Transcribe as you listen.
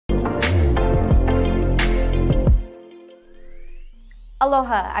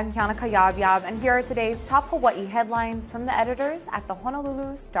Aloha, I'm Kiana Kayabyab, and here are today's top Hawaii headlines from the editors at the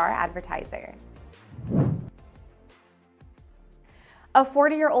Honolulu Star-Advertiser. A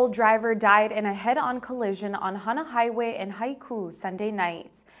 40-year-old driver died in a head-on collision on Hana Highway in Haiku Sunday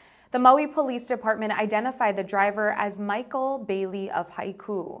night. The Maui Police Department identified the driver as Michael Bailey of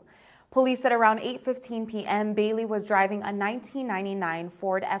Haiku. Police said around 8:15 p.m., Bailey was driving a 1999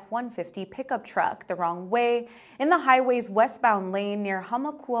 Ford F-150 pickup truck the wrong way in the highway's westbound lane near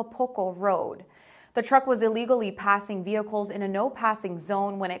Hamakuapoko Road. The truck was illegally passing vehicles in a no-passing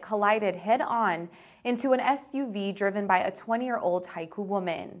zone when it collided head-on into an SUV driven by a 20-year-old Haiku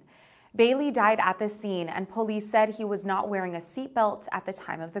woman. Bailey died at the scene, and police said he was not wearing a seatbelt at the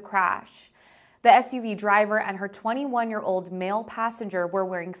time of the crash. The SUV driver and her 21-year-old male passenger were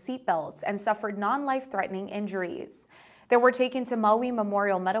wearing seatbelts and suffered non-life-threatening injuries. They were taken to Maui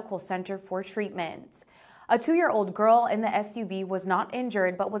Memorial Medical Center for treatment. A 2-year-old girl in the SUV was not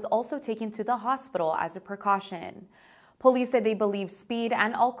injured but was also taken to the hospital as a precaution. Police said they believe speed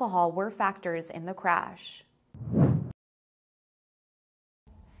and alcohol were factors in the crash.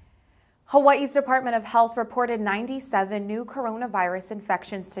 Hawaii's Department of Health reported 97 new coronavirus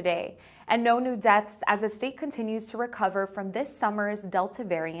infections today and no new deaths as the state continues to recover from this summer's Delta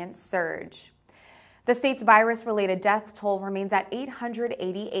variant surge. The state's virus-related death toll remains at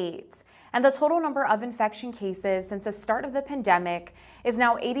 888, and the total number of infection cases since the start of the pandemic is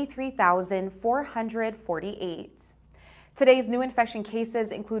now 83,448. Today's new infection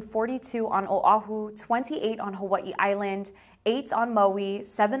cases include 42 on Oahu, 28 on Hawaii Island, 8 on Maui,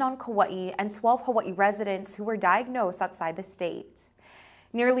 7 on Kauai, and 12 Hawaii residents who were diagnosed outside the state.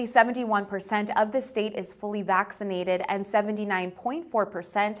 Nearly 71% of the state is fully vaccinated and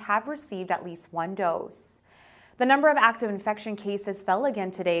 79.4% have received at least one dose. The number of active infection cases fell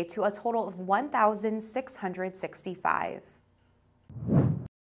again today to a total of 1,665.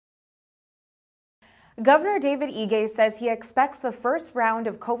 Governor David Ige says he expects the first round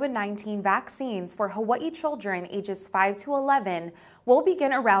of COVID-19 vaccines for Hawaii children ages 5 to 11 will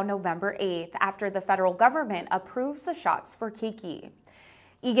begin around November 8th after the federal government approves the shots for Keiki.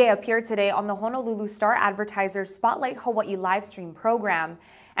 Ige appeared today on the Honolulu Star-Advertiser Spotlight Hawaii livestream program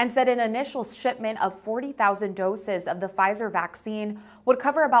and said an initial shipment of 40,000 doses of the Pfizer vaccine would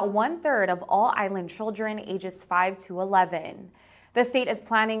cover about 1/3 of all island children ages 5 to 11. The state is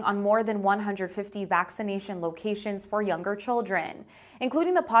planning on more than 150 vaccination locations for younger children,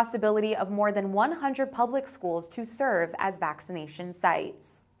 including the possibility of more than 100 public schools to serve as vaccination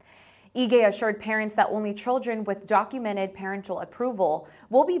sites. Ige assured parents that only children with documented parental approval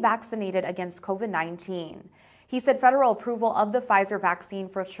will be vaccinated against COVID-19. He said federal approval of the Pfizer vaccine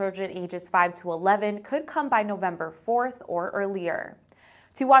for children ages 5 to 11 could come by November 4th or earlier.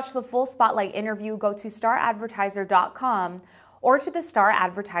 To watch the full Spotlight interview, go to staradvertiser.com or to the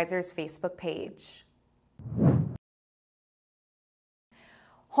Star-Advertiser's Facebook page.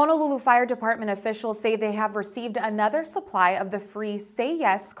 Honolulu Fire Department officials say they have received another supply of the free Say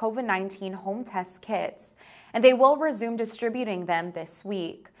Yes COVID-19 home test kits, and they will resume distributing them this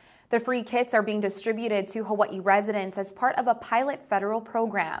week. The free kits are being distributed to Hawaii residents as part of a pilot federal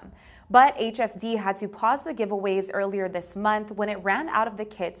program, but HFD had to pause the giveaways earlier this month when it ran out of the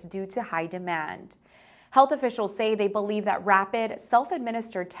kits due to high demand. Health officials say they believe that rapid,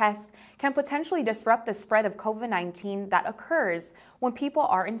 self-administered tests can potentially disrupt the spread of COVID-19 that occurs when people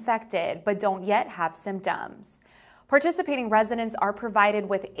are infected but don't yet have symptoms. Participating residents are provided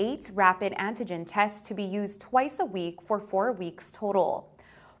with 8 rapid antigen tests to be used twice a week for 4 weeks total.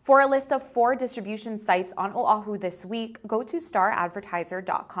 For a list of 4 distribution sites on Oahu this week, go to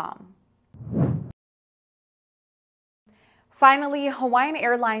staradvertiser.com. Finally, Hawaiian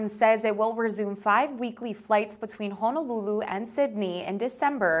Airlines says it will resume 5 weekly flights between Honolulu and Sydney in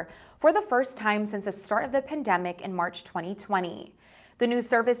December for the first time since the start of the pandemic in March 2020. The new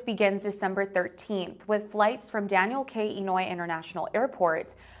service begins December 13th with flights from Daniel K. Inouye International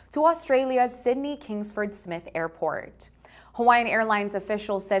Airport to Australia's Sydney Kingsford Smith Airport. Hawaiian Airlines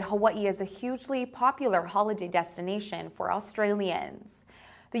officials said Hawaii is a hugely popular holiday destination for Australians.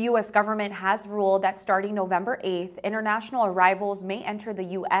 The U.S. government has ruled that starting November 8th, international arrivals may enter the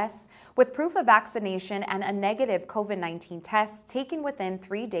U.S. with proof of vaccination and a negative COVID-19 test taken within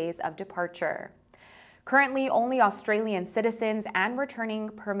 3 days of departure. Currently, only Australian citizens and returning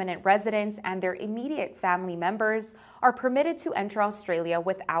permanent residents and their immediate family members are permitted to enter Australia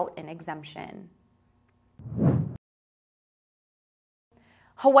without an exemption.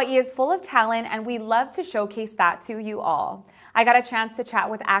 Hawaii is full of talent, and we love to showcase that to you all. I got a chance to chat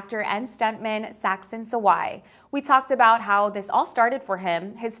with actor and stuntman Saxon Sawai. We talked about how this all started for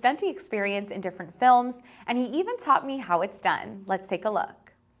him, his stunting experience in different films, and he even taught me how it's done. Let's take a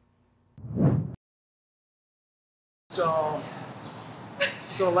look. So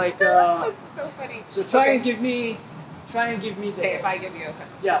like, That's so funny. so try and give me the. Okay, if I give you, okay.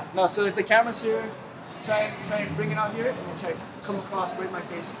 Yeah. No. So if the camera's here, try and bring it out here, and then try to come across right in my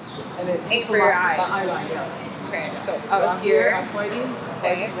face, and then Aim from for your my eye. line. Yeah. Okay, so So out I'm here. here. I'm fighting.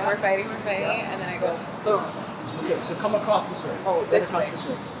 Okay, Yeah. we're fighting, and then I go. Boom. Okay. So come across this way. Oh, Then this across way. this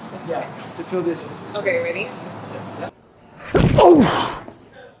way. This Yeah. way. To feel this. Okay, ready? Oh.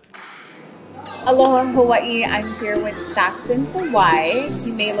 Aloha Hawaii, I'm here with Saxon Sawai.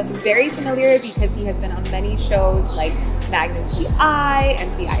 He may look very familiar because he has been on many shows like Magnum PI,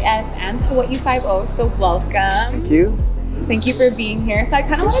 NCIS, and Hawaii 5-0, so welcome. Thank you. Thank you for being here. So I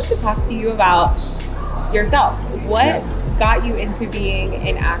kind of wanted to talk to you about yourself. What got you into being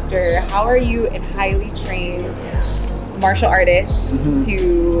an actor? How are you a highly trained martial artist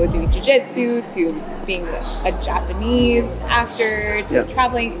to doing jiu-jitsu, to being a Japanese actor, to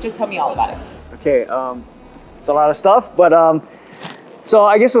traveling? Just tell me all about it. Okay, it's a lot of stuff, but so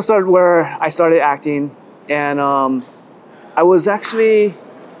I guess we'll start where I started acting, and I was actually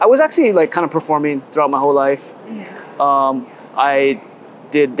like kind of performing throughout my whole life. I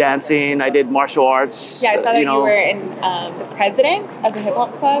did dancing, I did martial arts. Yeah, I saw that you were in the president of the hip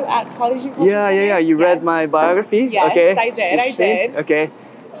hop club at College Cultural Yeah. You read my biography? Yes, okay. I did. Okay.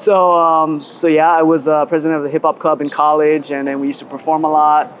 So yeah, I was president of the hip hop club in college, and then we used to perform a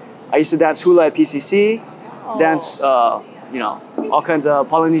lot. I used to dance hula at PCC, dance, all kinds of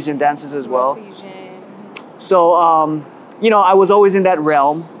Polynesian dances as well. So, I was always in that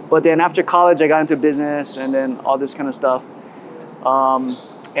realm. But then after college, I got into business and then all this kind of stuff.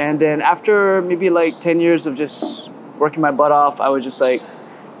 And then after maybe like 10 years of just working my butt off, I was just like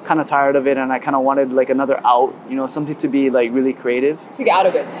kind of tired of it, and I kind of wanted like another out, something to be like really creative. To get out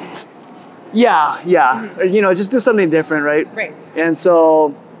of business. Yeah. Just do something different, right? Right. And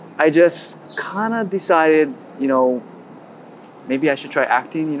so I just kind of decided, maybe I should try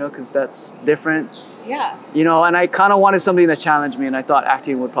acting, because that's different. Yeah. And I kind of wanted something to challenge me, and I thought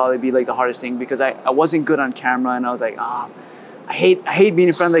acting would probably be like the hardest thing because I wasn't good on camera, and I was like, I hate being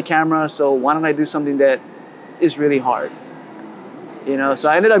in front of the camera, so why don't I do something that is really hard? So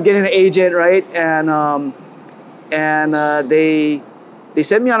I ended up getting an agent, right? And they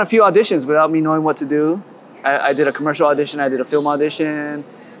sent me on a few auditions without me knowing what to do. I did a commercial audition, I did a film audition.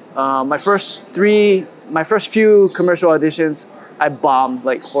 My first few commercial auditions, I bombed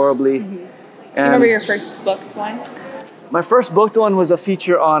like horribly. Do you remember your first booked one? My first booked one was a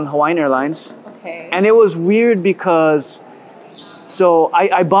feature on Hawaiian Airlines. Okay. And it was weird because, so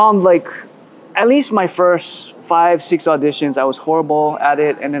I bombed like at least my first 5-6 auditions. I was horrible at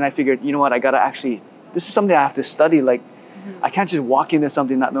it. And then I figured, you know what, I gotta actually, this is something I have to study. Like, I can't just walk into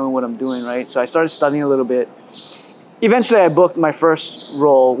something not knowing what I'm doing, right? So I started studying a little bit. Eventually I booked my first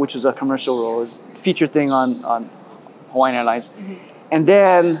role, which was a commercial role. It was a feature thing on Hawaiian Airlines. And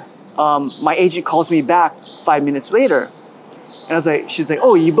then my agent calls me back 5 minutes later. And I was like, she's like,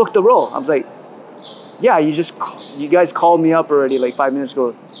 oh, you booked the role. I was like, yeah, you guys called me up already like 5 minutes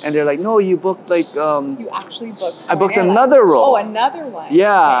ago. And they're like, no, you booked like... you actually booked I booked Hawaiian another Airlines. role. Oh, another one.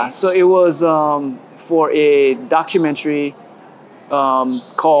 Yeah, Okay. so it was for a documentary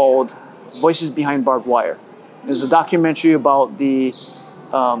called Voices Behind Barbed Wire. It was a documentary about the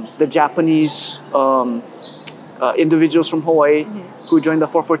Japanese individuals from Hawaii who joined the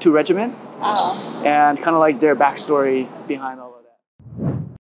 442 Regiment, and kind of like their backstory behind all of that.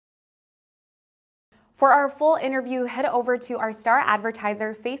 For our full interview, head over to our Star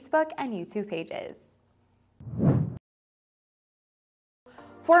Advertiser Facebook and YouTube pages.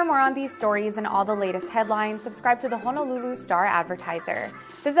 For more on these stories and all the latest headlines, subscribe to the Honolulu Star Advertiser.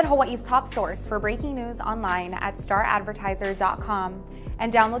 Visit Hawaii's top source for breaking news online at staradvertiser.com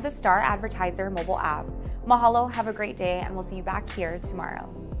and download the Star Advertiser mobile app. Mahalo, have a great day, and we'll see you back here tomorrow.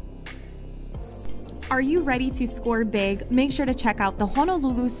 Are you ready to score big? Make sure to check out the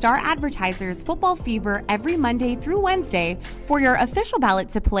Honolulu Star Advertiser's Football Fever every Monday through Wednesday for your official ballot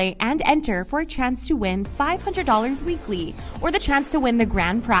to play and enter for a chance to win $500 weekly or the chance to win the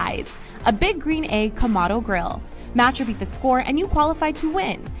grand prize, a Big Green Egg Kamado Grill. Match or beat the score and you qualify to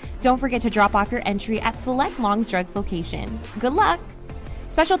win. Don't forget to drop off your entry at select Long's Drugs locations. Good luck!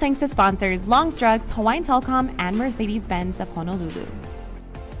 Special thanks to sponsors Long's Drugs, Hawaiian Telecom, and Mercedes-Benz of Honolulu.